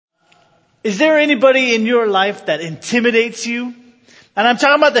Is there anybody in your life that intimidates you? And I'm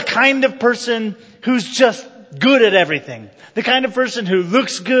talking about the kind of person who's just good at everything. The kind of person who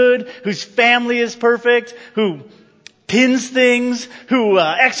looks good, whose family is perfect, who pins things, who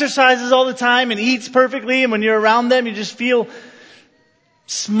exercises all the time and eats perfectly. And when you're around them, you just feel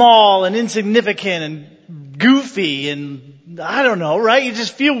small and insignificant and goofy and I don't know, right? You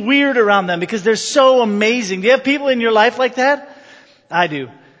just feel weird around them because they're so amazing. Do you have people in your life like that? I do.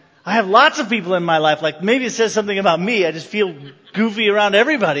 I have lots of people in my life, like maybe it says something about me. I just feel goofy around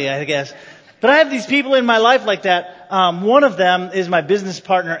everybody, I guess. But I have these people in my life like that. One of them is my business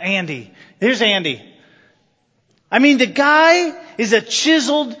partner, Andy. Here's Andy. I mean, the guy is a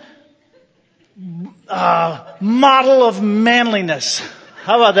chiseled model of manliness.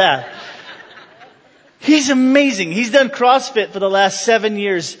 How about that? He's amazing. He's done CrossFit for the last 7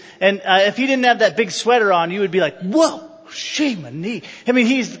 years. And if he didn't have that big sweater on, you would be like, whoa. Shame a knee. I mean,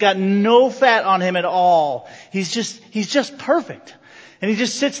 he's got no fat on him at all. He's just perfect. And he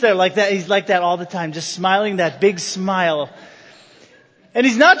just sits there like that. He's like that all the time, just smiling that big smile. And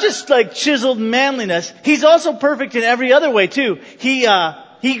he's not just like chiseled manliness. He's also perfect in every other way too. He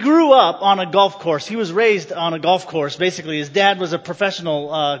grew up on a golf course. He was raised on a golf course. Basically, his dad was a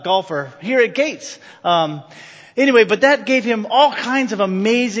professional golfer here at Gates. Anyway, but that gave him all kinds of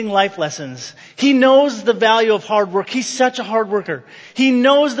amazing life lessons. He knows the value of hard work. He's such a hard worker. He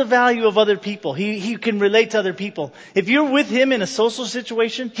knows the value of other people. He can relate to other people. If you're with him in a social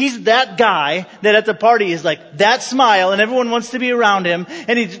situation, he's that guy that at the party is like that smile and everyone wants to be around him.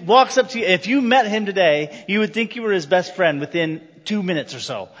 And he walks up to you. If you met him today, you would think you were his best friend within 2 minutes or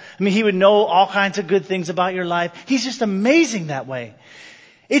so. I mean, he would know all kinds of good things about your life. He's just amazing that way.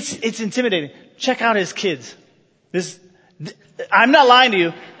 It's intimidating. Check out his kids. I'm not lying to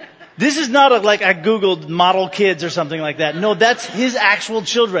you. This is not like I Googled model kids or something like that. No, that's his actual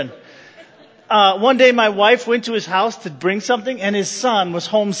children. One day my wife went to his house to bring something and his son was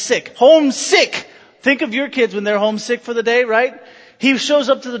homesick. Homesick! Think of your kids when they're homesick for the day, right? He shows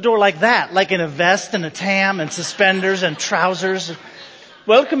up to the door like that, like in a vest and a tam and suspenders and trousers.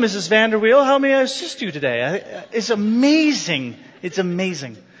 Welcome, Mrs. Vanderweel. How may I assist you today? It's amazing. It's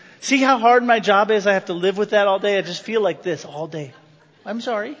amazing. See how hard my job is? I have to live with that all day. I just feel like this all day. I'm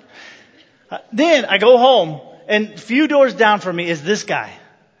sorry. Then I go home, and a few doors down from me is this guy,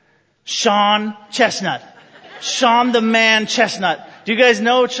 Sean Chestnut. Sean the Man Chestnut. Do you guys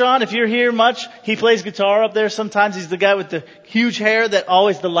know Sean? If you're here much, he plays guitar up there. Sometimes he's the guy with the huge hair that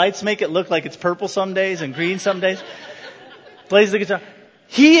always the lights make it look like it's purple some days and green some days. Plays the guitar.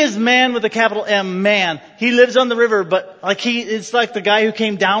 He is man with a capital M, man. He lives on the river, but it's like the guy who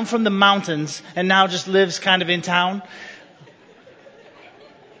came down from the mountains and now just lives kind of in town.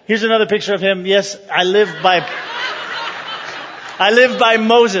 Here's another picture of him. Yes, I live by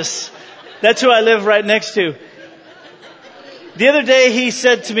Moses. That's who I live right next to. The other day he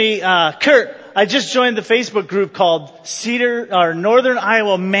said to me, Kurt, I just joined the Facebook group called Northern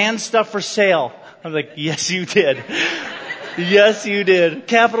Iowa Man Stuff for Sale. I'm like, yes, you did. Yes, you did.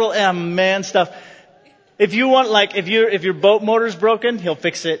 Capital M, man stuff. If you want, if your boat motor's broken, he'll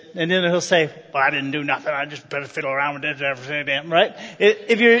fix it. And then he'll say, well, I didn't do nothing. I just better fiddle around with it. Right?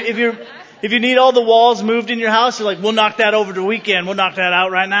 If you need all the walls moved in your house, you're like, we'll knock that over the weekend. We'll knock that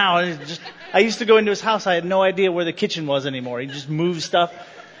out right now. And I used to go into his house. I had no idea where the kitchen was anymore. He just moved stuff.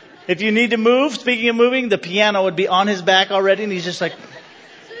 If you need to move, speaking of moving, the piano would be on his back already. And he's just like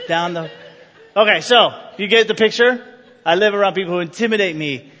down the... Okay, so you get the picture? I live around people who intimidate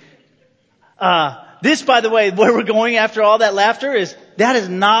me. This, by the way, where we're going after all that laughter that is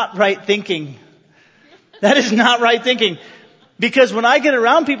not right thinking. That is not right thinking. Because when I get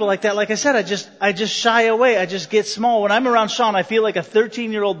around people like that, like I said, I just shy away. I just get small. When I'm around Sean, I feel like a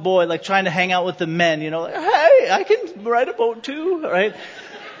 13-year-old boy, like trying to hang out with the men, like, hey, I can ride a boat too, right?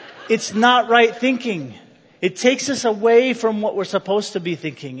 It's not right thinking. It takes us away from what we're supposed to be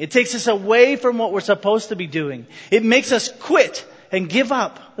thinking. It takes us away from what we're supposed to be doing. It makes us quit and give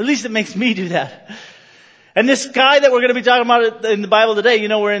up. At least it makes me do that. And this guy that we're going to be talking about in the Bible today,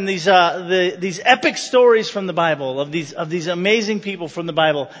 we're in these epic stories from the Bible of these amazing people from the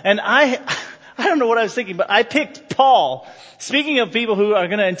Bible. And I don't know what I was thinking, but I picked Paul. Speaking of people who are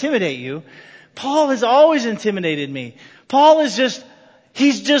going to intimidate you, Paul has always intimidated me. Paul is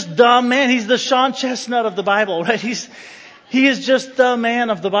he's just the man. He's the Sean Chestnut of the Bible, right? He is just the man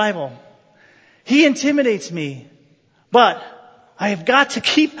of the Bible. He intimidates me. But I have got to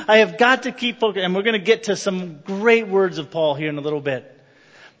keep focused. And we're going to get to some great words of Paul here in a little bit.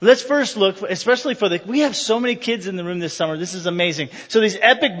 Let's first look, especially we have so many kids in the room this summer. This is amazing. So these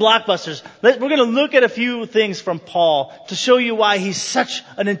epic blockbusters. We're going to look at a few things from Paul to show you why he's such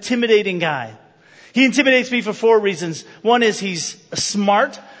an intimidating guy. He intimidates me for 4 reasons. One is he's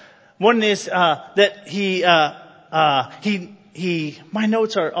smart. One is that my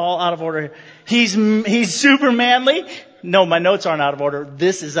notes are all out of order. He's super manly. No, my notes aren't out of order.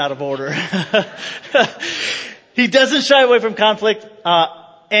 This is out of order. He doesn't shy away from conflict.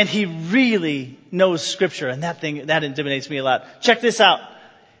 And he really knows Scripture, and that intimidates me a lot. Check this out.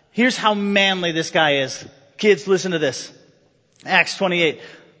 Here's how manly this guy is. Kids, listen to this. Acts 28.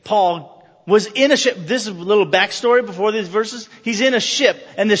 Paul was in a ship. This is a little backstory before these verses. He's in a ship,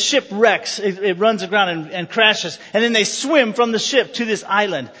 and the ship wrecks. It runs aground and crashes. And then they swim from the ship to this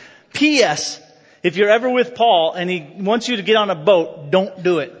island. P.S. If you're ever with Paul and he wants you to get on a boat, don't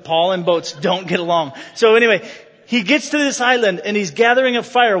do it. Paul and boats don't get along. So anyway, he gets to this island and he's gathering up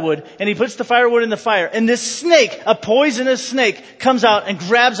firewood and he puts the firewood in the fire. And this snake, a poisonous snake, comes out and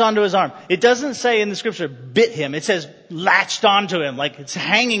grabs onto his arm. It doesn't say in the Scripture bit him. It says latched onto him, like it's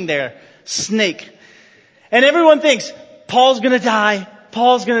hanging there. Snake. And everyone thinks, Paul's gonna die.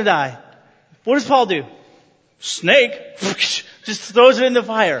 Paul's gonna die. What does Paul do? Snake. Just throws it in the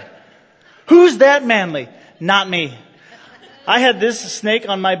fire. Who's that manly? Not me. I had this snake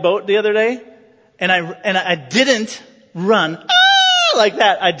on my boat the other day. And I didn't run like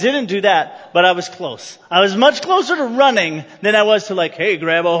that. I didn't do that, but I was close. I was much closer to running than I was to like, hey,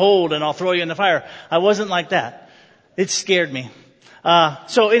 grab a hold and I'll throw you in the fire. I wasn't like that. It scared me.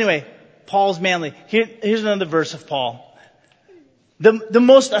 So anyway, Paul's manly. Here's another verse of Paul. The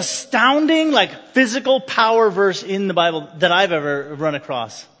most astounding, physical power verse in the Bible that I've ever run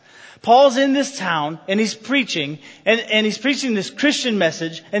across. Paul's in this town and he's preaching and he's preaching this Christian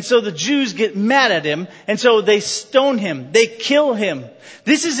message. And so the Jews get mad at him. And so they stone him. They kill him.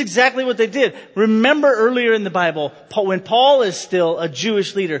 This is exactly what they did. Remember earlier in the Bible, when Paul is still a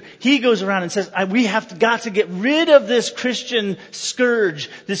Jewish leader, he goes around and says, we have got to get rid of this Christian scourge,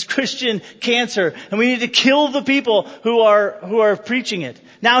 this Christian cancer. And we need to kill the people who are preaching it.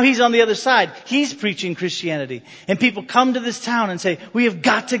 Now he's on the other side. He's preaching Christianity. And people come to this town and say, we have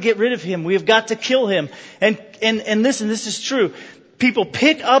got to get rid of him. We have got to kill him. And listen, this is true. People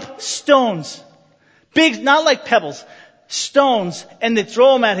pick up stones. Big, not like pebbles. Stones. And they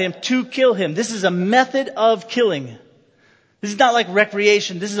throw them at him to kill him. This is a method of killing. This is not like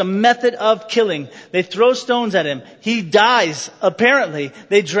recreation. This is a method of killing. They throw stones at him. He dies, apparently.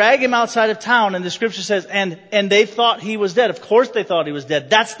 They drag him outside of town, and the Scripture says, and they thought he was dead. Of course they thought he was dead.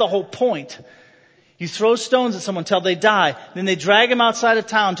 That's the whole point. You throw stones at someone till they die. Then they drag him outside of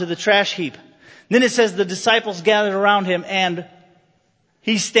town to the trash heap. Then it says the disciples gathered around him, and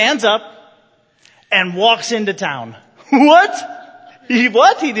he stands up and walks into town. What? He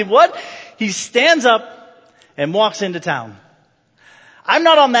did what? He stands up and walks into town. I'm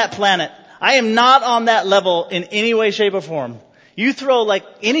not on that planet. I am not on that level in any way, shape, or form. You throw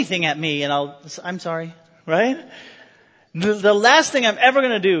anything at me and I'm sorry, right? The last thing I'm ever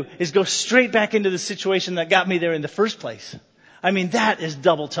going to do is go straight back into the situation that got me there in the first place. I mean, that is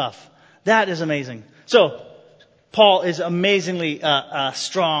double tough. That is amazing. So, Paul is amazingly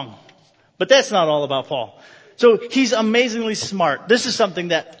strong. But that's not all about Paul. So, he's amazingly smart. This is something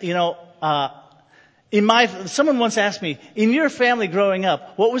that, someone once asked me, in your family growing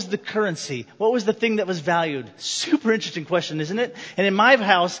up, what was the currency? What was the thing that was valued? Super interesting question, isn't it? And in my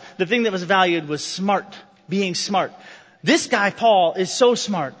house, the thing that was valued was smart, being smart. This guy, Paul, is so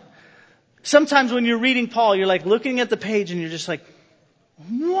smart. Sometimes when you're reading Paul, you're looking at the page and you're just like,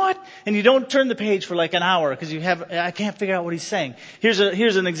 what? And you don't turn the page for an hour because I can't figure out what he's saying. Here's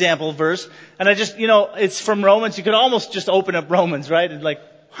an example verse. And it's from Romans. You could almost just open up Romans, right? And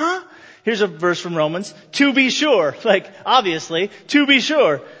huh? Here's a verse from Romans. To be sure, obviously, to be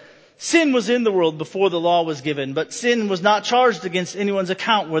sure. Sin was in the world before the law was given, but sin was not charged against anyone's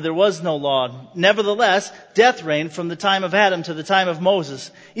account where there was no law. Nevertheless, death reigned from the time of Adam to the time of Moses,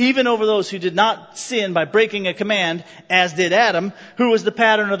 even over those who did not sin by breaking a command, as did Adam, who was the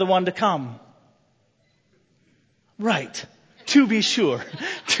pattern of the one to come. Right. To be sure.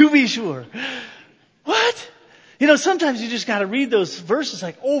 To be sure. What? Sometimes you just got to read those verses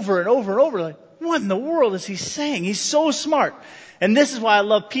over and over and over. What in the world is he saying? He's so smart. And this is why I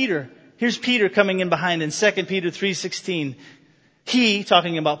love Peter. Here's Peter coming in behind in 2 Peter 3:16. He,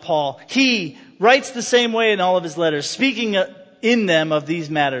 talking about Paul, he writes the same way in all of his letters, speaking in them of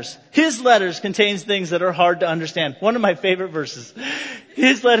these matters. His letters contains things that are hard to understand. One of my favorite verses.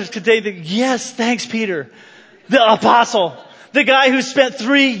 His letters contain things. Yes, thanks, Peter. The apostle. The guy who spent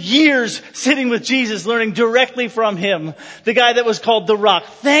 3 years sitting with Jesus, learning directly from him. The guy that was called the Rock.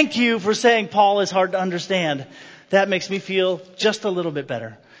 Thank you for saying Paul is hard to understand. That makes me feel just a little bit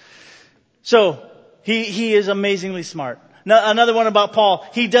better. So, he is amazingly smart. Now, another one about Paul,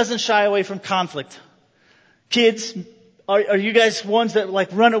 he doesn't shy away from conflict. Kids, are you guys ones that like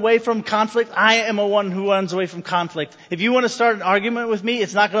run away from conflict? I am a one who runs away from conflict. If you want to start an argument with me,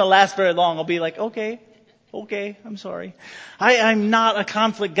 it's not going to last very long. I'll be like, okay, I'm sorry. I'm not a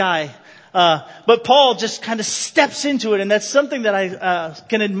conflict guy. But Paul just kind of steps into it, and that's something that I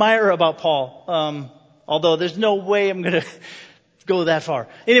can admire about Paul. Although there's no way I'm going to go that far.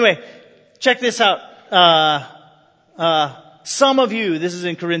 Anyway, check this out. Some of you, this is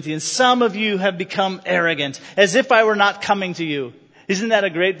in Corinthians, some of you have become arrogant, as if I were not coming to you. Isn't that a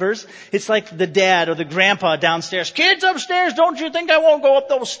great verse? It's like the dad or the grandpa downstairs. Kids upstairs, don't you think I won't go up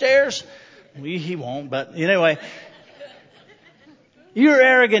those stairs? He won't, but anyway. You're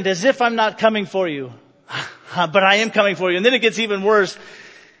arrogant, as if I'm not coming for you. But I am coming for you. And then it gets even worse.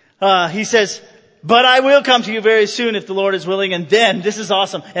 He says, but I will come to you very soon if the Lord is willing. And then, this is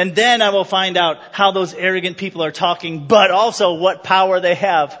awesome. And then I will find out how those arrogant people are talking, but also what power they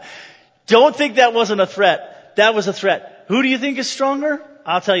have. Don't think that wasn't a threat. That was a threat. Who do you think is stronger?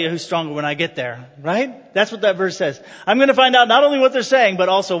 I'll tell you who's stronger when I get there, right? That's what that verse says. I'm going to find out not only what they're saying, but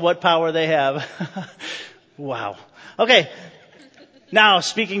also what power they have. Wow. Okay. Now,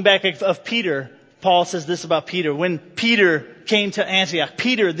 speaking back of Peter, Paul says this about Peter. When Peter came to Antioch,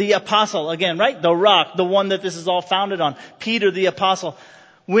 Peter the apostle, again, right? The rock, the one that this is all founded on. Peter the apostle.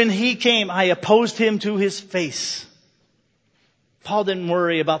 When he came, I opposed him to his face. Paul didn't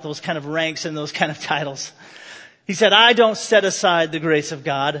worry about those kind of ranks and those kind of titles. He said, I don't set aside the grace of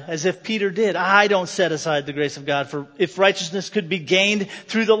God, as if Peter did. I don't set aside the grace of God. For if righteousness could be gained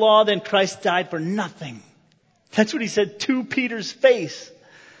through the law, then Christ died for nothing. That's what he said to Peter's face.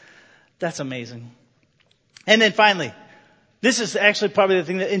 That's amazing. And then finally, this is actually probably the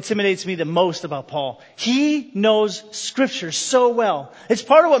thing that intimidates me the most about Paul. He knows Scripture so well. It's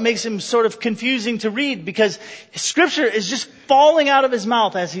part of what makes him sort of confusing to read, because Scripture is just falling out of his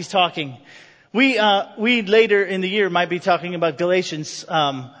mouth as he's talking. We later in the year might be talking about Galatians,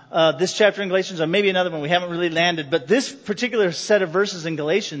 this chapter in Galatians, or maybe another one. We haven't really landed, but this particular set of verses in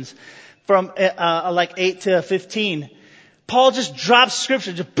Galatians from like 8 to 15, Paul just drops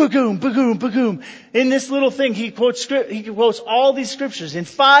Scripture, just boom, boom, boom. In this little thing, he quotes all these Scriptures in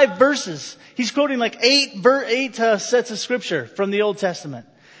 5 verses. He's quoting like 8 sets of Scripture from the Old Testament.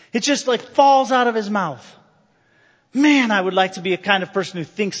 It just like falls out of his mouth. Man, I would like to be a kind of person who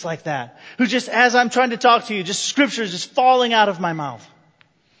thinks like that. Who just, as I'm trying to talk to you, just Scripture is just falling out of my mouth.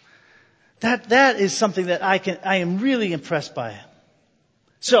 That is something that I am really impressed by.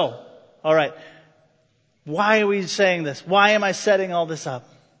 So, alright. Why are we saying this? Why am I setting all this up?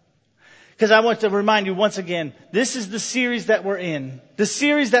 Because I want to remind you once again, this is the series that we're in. The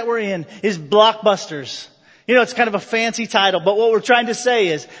series that we're in is Blockbusters. You know, it's kind of a fancy title, but what we're trying to say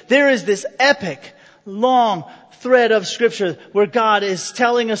is there is this epic, long thread of Scripture where God is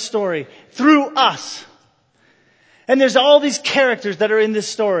telling a story through us. And there's all these characters that are in this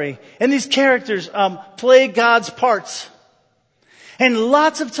story. And these characters play God's parts. And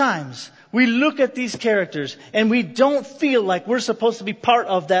lots of times we look at these characters and we don't feel like we're supposed to be part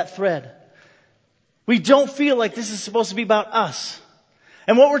of that thread. We don't feel like this is supposed to be about us.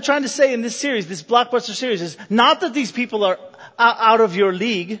 And what we're trying to say in this series, this Blockbuster series, is not that these people are out of your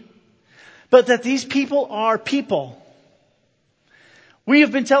league, but that these people are people. We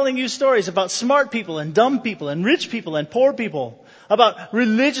have been telling you stories about smart people and dumb people and rich people and poor people, about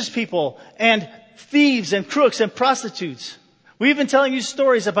religious people and thieves and crooks and prostitutes. We've been telling you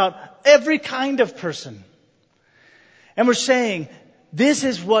stories about every kind of person. And we're saying, this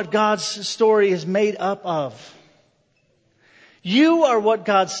is what God's story is made up of. You are what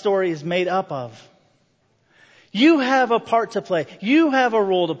God's story is made up of. You have a part to play. You have a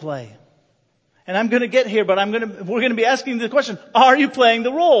role to play. And I'm going to get here, but we're going to be asking the question, are you playing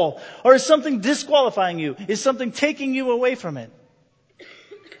the role? Or is something disqualifying you? Is something taking you away from it?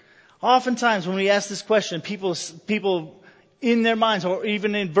 Oftentimes when we ask this question, people in their minds or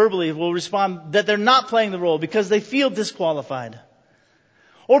even verbally will respond that they're not playing the role because they feel disqualified.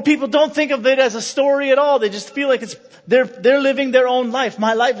 Or people don't think of it as a story at all. They just feel like they're living their own life.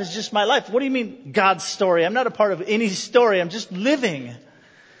 My life is just my life. What do you mean God's story? I'm not a part of any story. I'm just living.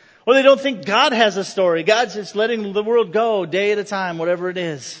 Or they don't think God has a story. God's just letting the world go day at a time, whatever it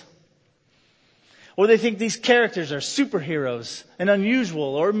is. Or they think these characters are superheroes and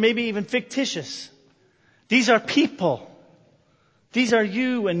unusual or maybe even fictitious. These are people. These are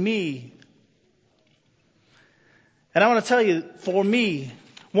you and me. And I want to tell you, for me,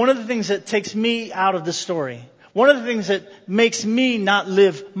 one of the things that takes me out of the story, one of the things that makes me not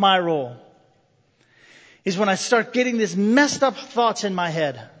live my role, is when I start getting these messed up thoughts in my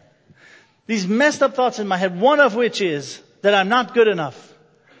head. These messed up thoughts in my head, one of which is that I'm not good enough.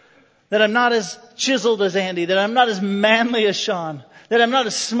 That I'm not as chiseled as Andy. That I'm not as manly as Sean. That I'm not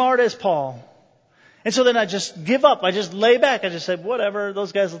as smart as Paul. And so then I just give up. I just lay back. I just say, whatever,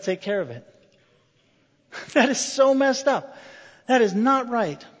 those guys will take care of it. That is so messed up. That is not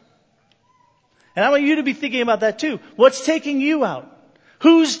right. And I want you to be thinking about that too. What's taking you out?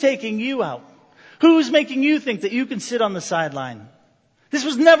 Who's taking you out? Who's making you think that you can sit on the sideline? This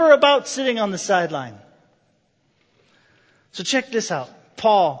was never about sitting on the sideline. So check this out.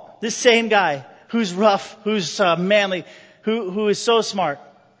 Paul, this same guy who's rough, who's manly, who is so smart,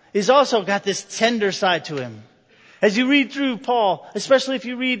 is also got this tender side to him. As you read through Paul, especially if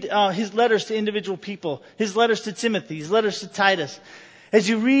you read his letters to individual people, his letters to Timothy, his letters to Titus, as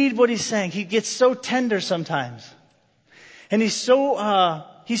you read what he's saying, he gets so tender sometimes. And he's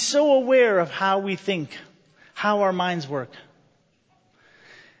so aware of how we think, how our minds work.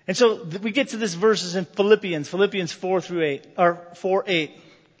 And so we get to this verses in Philippians 4:8.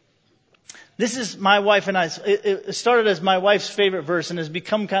 This is my wife and I. It started as my wife's favorite verse and has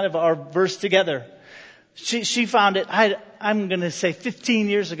become kind of our verse together. She found it, I'm going to say 15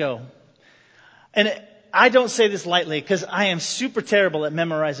 years ago. And I don't say this lightly because I am super terrible at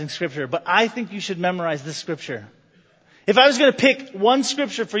memorizing scripture, but I think you should memorize this scripture. If I was going to pick one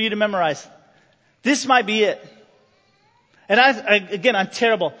scripture for you to memorize, this might be it. And I'm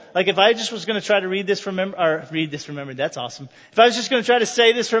terrible. Like if I just was going to try to read this from memory, that's awesome. If I was just going to try to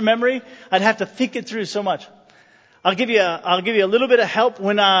say this from memory, I'd have to think it through so much. I'll give you a little bit of help.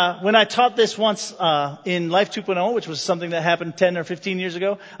 When I taught this once, in Life 2.0, which was something that happened 10 or 15 years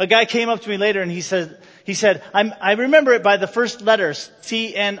ago, a guy came up to me later and he said, I remember it by the first letters,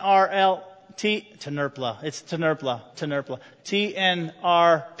 TNRL, Tnurpla. It's Tnurpla.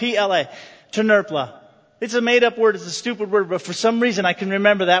 TNRPLA. Tnurpla. It's a made up word. It's a stupid word, but for some reason I can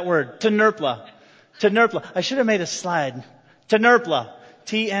remember that word. Tnurpla. I should have made a slide. Tnurpla.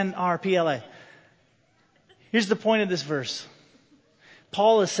 TNRPLA. Here's the point of this verse.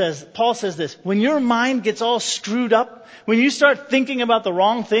 Paul says this, when your mind gets all screwed up, when you start thinking about the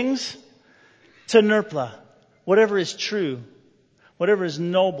wrong things, Tnurpla, whatever is true, whatever is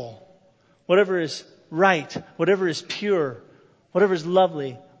noble, whatever is right, whatever is pure, whatever is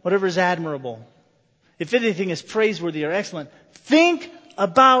lovely, whatever is admirable, if anything is praiseworthy or excellent, think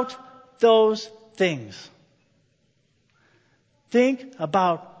about those things. Think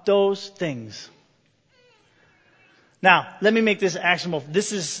about those things. Now, let me make this actionable.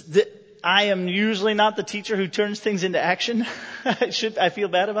 I am usually not the teacher who turns things into action. I feel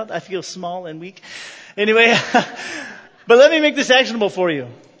bad about that. I feel small and weak. Anyway, but let me make this actionable for you.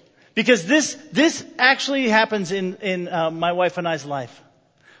 Because this actually happens in my wife and I's life.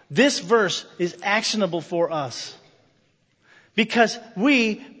 This verse is actionable for us. Because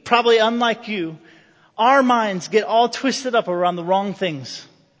we, probably unlike you, our minds get all twisted up around the wrong things.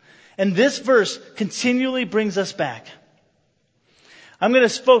 And this verse continually brings us back. I'm going to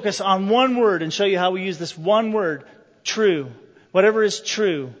focus on one word and show you how we use this one word, true. Whatever is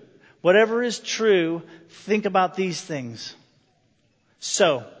true. Whatever is true, think about these things.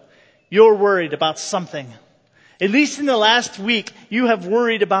 So, you're worried about something. At least in the last week, you have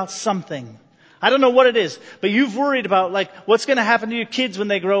worried about something. I don't know what it is, but you've worried about what's going to happen to your kids when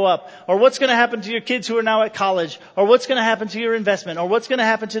they grow up, or what's going to happen to your kids who are now at college, or what's going to happen to your investment, or what's going to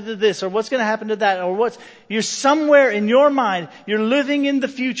happen to this, or what's going to happen to that, or you're somewhere in your mind, you're living in the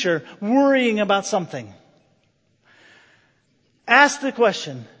future, worrying about something. Ask the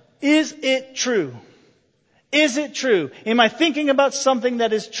question, is it true? Is it true? Am I thinking about something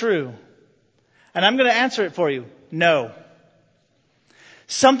that is true? And I'm going to answer it for you. No.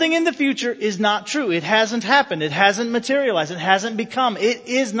 Something in the future is not true. It hasn't happened. It hasn't materialized. It hasn't become. It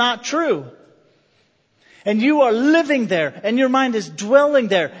is not true. And you are living there, and your mind is dwelling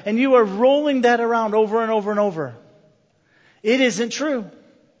there, and you are rolling that around over and over and over. It isn't true.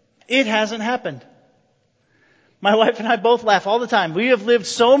 It hasn't happened. My wife and I both laugh all the time. We have lived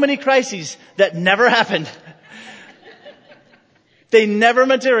so many crises that never happened. They never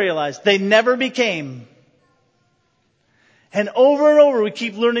materialized. They never became. And over we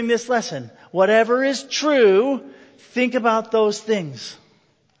keep learning this lesson. Whatever is true, think about those things.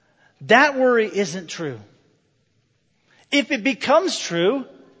 That worry isn't true. If it becomes true,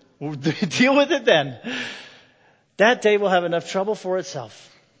 deal with it then. That day will have enough trouble for itself.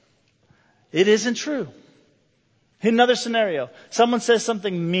 It isn't true. Another scenario. Someone says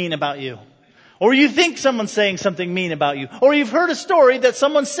something mean about you. Or you think someone's saying something mean about you. Or you've heard a story that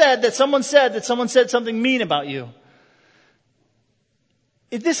someone said something mean about you.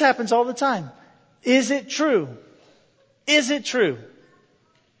 This happens all the time. Is it true? Is it true?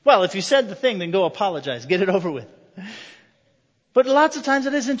 Well, if you said the thing, then go apologize. Get it over with. But lots of times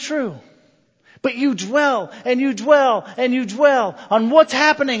it isn't true. But you dwell and you dwell and you dwell on what's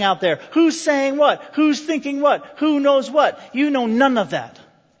happening out there. Who's saying what? Who's thinking what? Who knows what? You know none of that.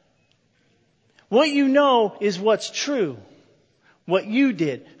 What you know is what's true. What you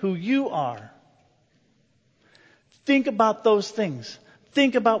did. Who you are. Think about those things.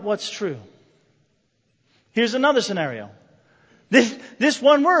 Think about what's true. Here's another scenario. This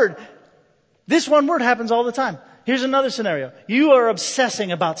one word happens all the time. Here's another scenario. You are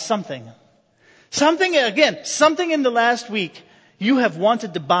obsessing about something. Something in the last week you have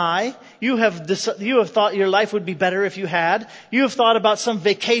wanted to buy. You have thought your life would be better if you had. You have thought about some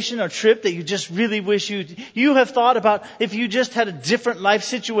vacation or trip that you just really wish you have thought about if you just had a different life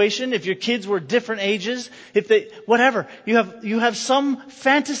situation, if your kids were different ages, whatever. You have some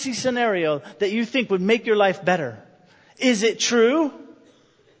fantasy scenario that you think would make your life better. Is it true?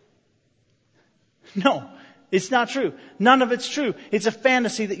 No, it's not true. None of it's true. It's a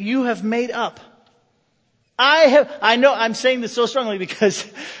fantasy that you have made up. I know I'm saying this so strongly because,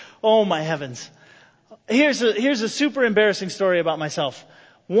 oh my heavens. Here's a super embarrassing story about myself.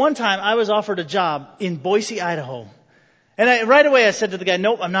 One time I was offered a job in Boise, Idaho. And right away I said to the guy,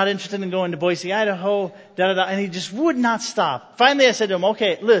 nope, I'm not interested in going to Boise, Idaho, and he just would not stop. Finally I said to him,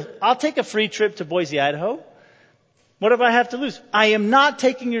 okay, look, I'll take a free trip to Boise, Idaho. What do I have to lose? I am not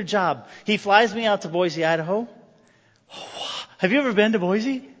taking your job. He flies me out to Boise, Idaho. Have you ever been to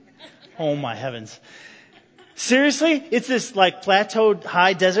Boise? Oh my heavens. Seriously? It's this plateaued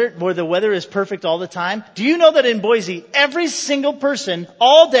high desert where the weather is perfect all the time. Do you know that in Boise, every single person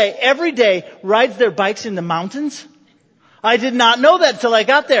all day, every day, rides their bikes in the mountains? I did not know that until I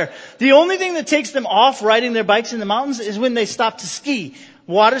got there. The only thing that takes them off riding their bikes in the mountains is when they stop to ski.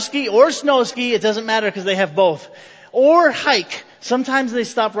 Water ski or snow ski, it doesn't matter because they have both. Or hike. Sometimes they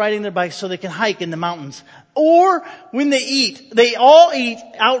stop riding their bikes so they can hike in the mountains. Or when they all eat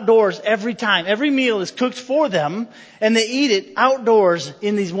outdoors every time. Every meal is cooked for them, and they eat it outdoors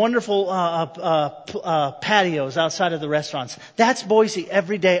in these wonderful patios outside of the restaurants. That's Boise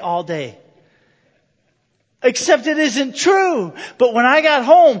every day, all day. Except it isn't true. But when I got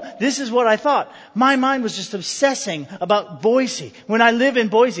home, this is what I thought. My mind was just obsessing about Boise. When I live in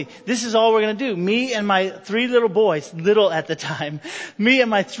Boise, this is all we're going to do. Me and my 3 little boys, little at the time, me and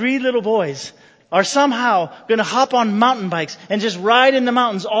my 3 little boys are somehow going to hop on mountain bikes and just ride in the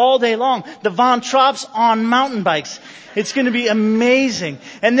mountains all day long. The Von Trapps on mountain bikes. It's going to be amazing.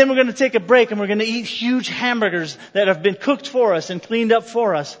 And then we're going to take a break and we're going to eat huge hamburgers that have been cooked for us and cleaned up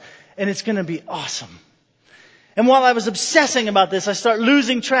for us. And it's going to be awesome. And while I was obsessing about this, I start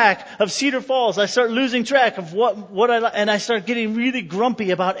losing track of Cedar Falls. I start losing track of what I like, and I start getting really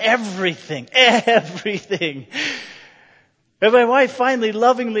grumpy about everything. Everything. And my wife finally,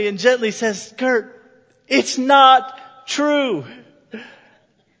 lovingly and gently says, Kurt, it's not true.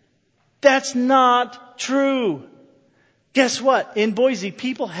 That's not true. Guess what? In Boise,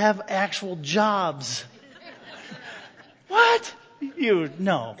 people have actual jobs. What?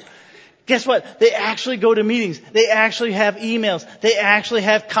 No. Guess what? They actually go to meetings. They actually have emails. They actually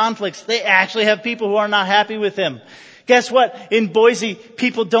have conflicts. They actually have people who are not happy with them. Guess what? In Boise,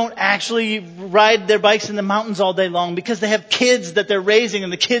 people don't actually ride their bikes in the mountains all day long because they have kids that they're raising,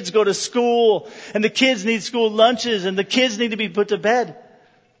 and the kids go to school, and the kids need school lunches, and the kids need to be put to bed.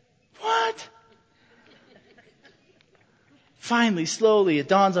 What? Finally, slowly, it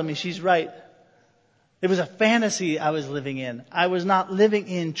dawns on me, she's right. It was a fantasy I was living in. I was not living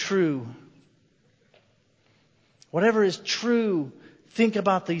in true. Whatever is true, think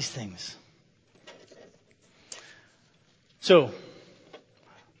about these things. So,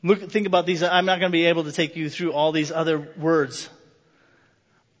 think about these. I'm not going to be able to take you through all these other words.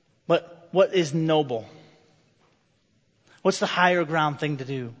 But what is noble? What's the higher ground thing to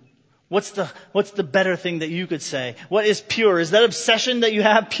do? What's the better thing that you could say? What is pure? Is that obsession that you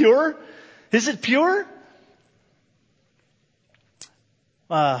have pure? Is it pure?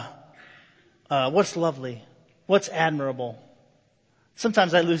 What's lovely? What's admirable?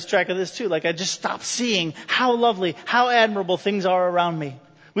 Sometimes I lose track of this too. I just stop seeing how lovely, how admirable things are around me.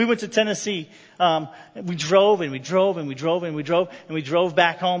 We went to Tennessee. We drove and we drove and we drove and we drove and we drove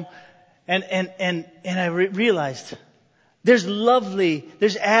back home. And I realized there's lovely,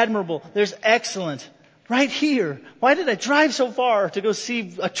 there's admirable, there's excellent right here. Why did I drive so far to go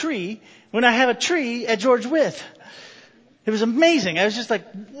see a tree when I have a tree at George Wythe? It was amazing. I was just like,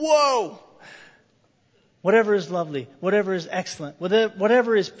 whoa. whatever is lovely, whatever is excellent,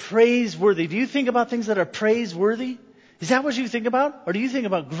 whatever is praiseworthy. Do you think about things that are praiseworthy? Is that what you think about? Or do you think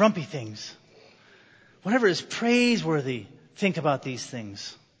about grumpy things? Whatever is praiseworthy, think about these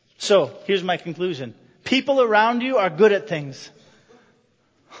things. So, here's my conclusion. People around you are good at things.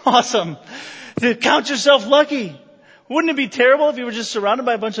 Awesome. Count yourself lucky. Wouldn't it be terrible if you were just surrounded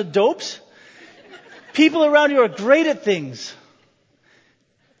by a bunch of dopes? People around you are great at things.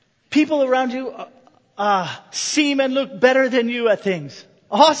 People around you seem and look better than you at things.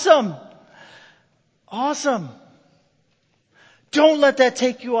 Awesome. Awesome. Don't let that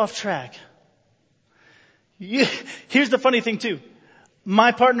take you off track. Here's the funny thing too.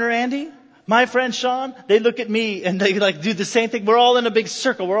 My partner Andy, my friend Sean, they look at me and they like do the same thing. We're all in a big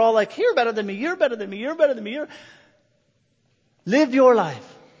circle. We're all like, you're better than me, you're better than me, you're better than me. Live your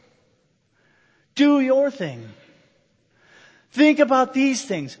life. Do your thing. Think about these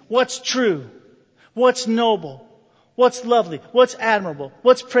things. What's true? What's noble? What's lovely? What's admirable?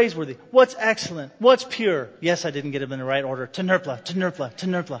 What's praiseworthy? What's excellent? What's pure? Yes, I didn't get them in the right order.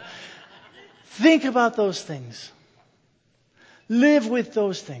 Tenurpla. Think about those things. Live with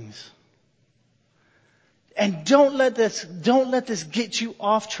those things. And don't let this get you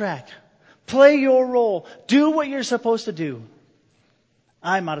off track. Play your role. Do what you're supposed to do.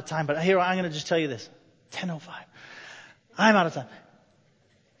 I'm out of time, but here I'm going to just tell you this. 10:05. I'm out of time.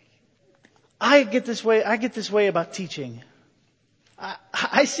 I get this way about teaching.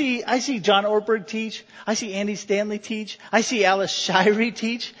 I see John Ortberg teach. I see Andy Stanley teach. I see Alice Shirey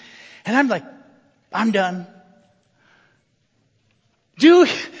teach. And I'm like, I'm done. Do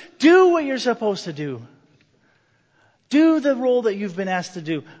what you're supposed to do. Do the role that you've been asked to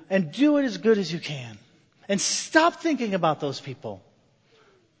do. And do it as good as you can. And stop thinking about those people.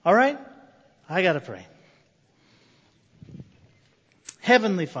 All right? I got to pray.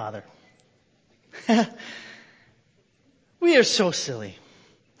 Heavenly Father, we are so silly.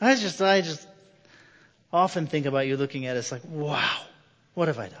 I just often think about you looking at us like, wow, what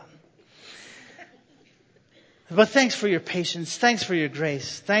have I done? But thanks for your patience. Thanks for your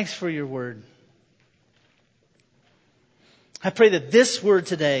grace. Thanks for your word. I pray that this word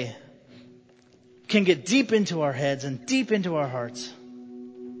today can get deep into our heads and deep into our hearts.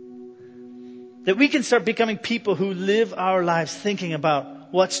 That we can start becoming people who live our lives thinking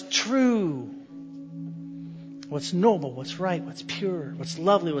about what's true, what's noble, what's right, what's pure, what's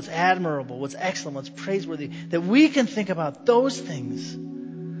lovely, what's admirable, what's excellent, what's praiseworthy. That we can think about those things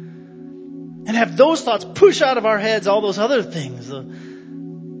and have those thoughts push out of our heads all those other things. The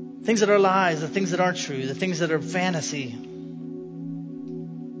things that are lies, the things that aren't true, the things that are fantasy.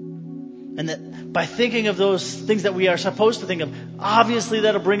 And that by thinking of those things that we are supposed to think of, obviously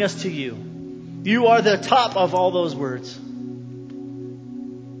that'll bring us to you. You are the top of all those words.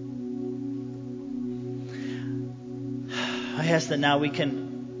 I ask that now we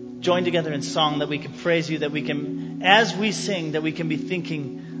can join together in song, that we can praise you, that we can, as we sing, that we can be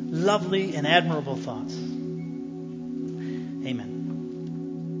thinking lovely and admirable thoughts.